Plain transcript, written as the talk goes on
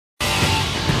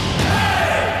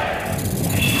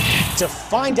To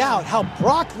find out how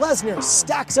Brock Lesnar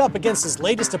stacks up against his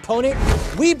latest opponent,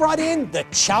 we brought in the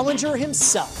challenger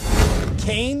himself,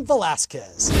 Cain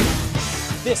Velasquez.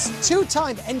 This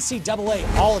two-time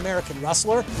NCAA All-American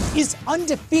wrestler is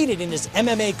undefeated in his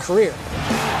MMA career,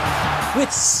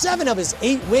 with 7 of his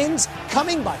 8 wins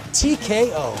coming by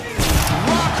TKO.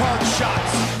 Rock hard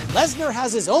shots. Lesnar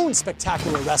has his own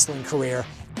spectacular wrestling career,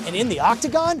 and in the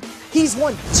octagon, he's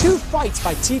won 2 fights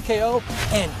by TKO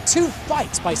and 2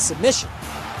 fights by submission.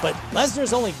 But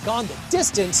Lesnar's only gone the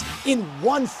distance in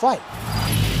 1 fight.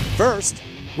 First,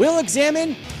 we'll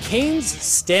examine Cain's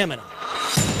stamina.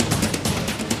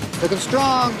 Looking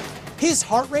strong. His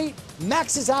heart rate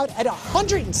maxes out at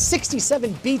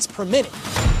 167 beats per minute.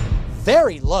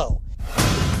 Very low,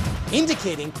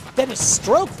 indicating that his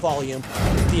stroke volume,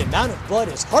 the amount of blood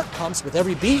his heart pumps with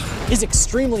every beat, is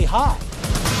extremely high.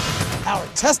 Our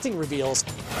testing reveals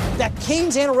that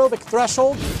Cain's anaerobic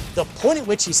threshold, the point at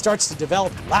which he starts to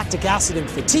develop lactic acid and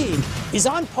fatigue, is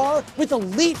on par with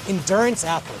elite endurance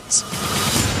athletes.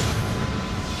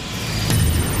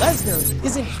 Lesnar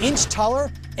is an inch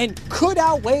taller and could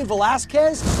outweigh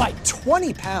Velasquez by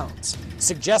 20 pounds,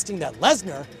 suggesting that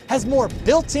Lesnar has more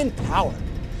built-in power.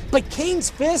 But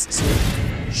Cain's fists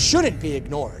shouldn't be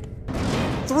ignored.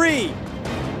 3,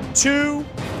 2,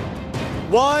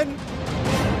 1,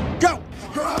 go!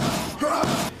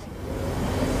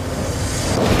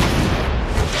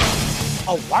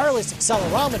 A wireless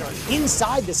accelerometer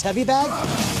inside this heavy bag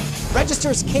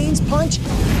registers Cain's punch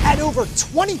at over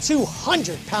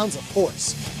 2,200 pounds of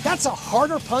force. That's a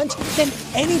harder punch than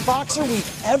any boxer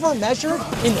we've ever measured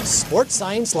in the sports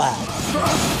science lab.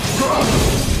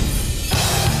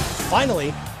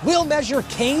 Finally, we'll measure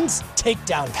Cain's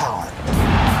takedown power.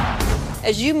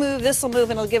 As you move, this will move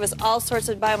and it'll give us all sorts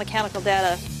of biomechanical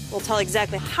data. We'll tell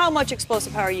exactly how much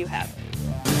explosive power you have.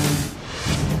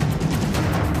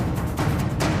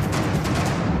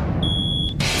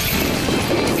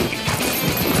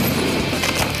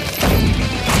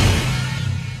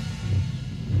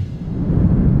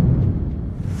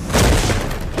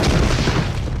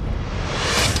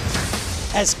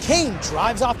 As Cain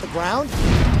drives off the ground,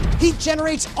 he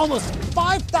generates almost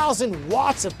 5,000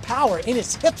 watts of power in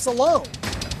his hips alone,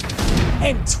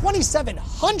 and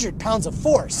 2,700 pounds of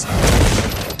force.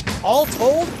 All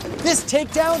told, this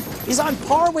takedown is on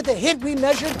par with the hit we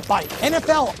measured by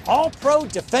NFL All-Pro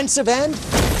defensive end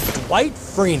Dwight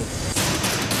Freeney.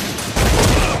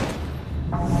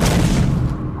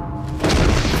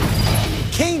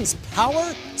 Cain's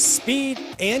power, speed,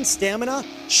 and stamina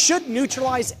should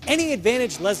neutralize any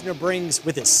advantage Lesnar brings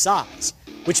with his size,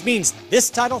 which means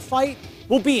this title fight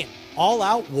will be an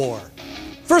all-out war.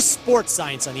 For Sports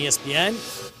Science on ESPN,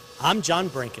 I'm John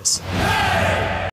Brinkus.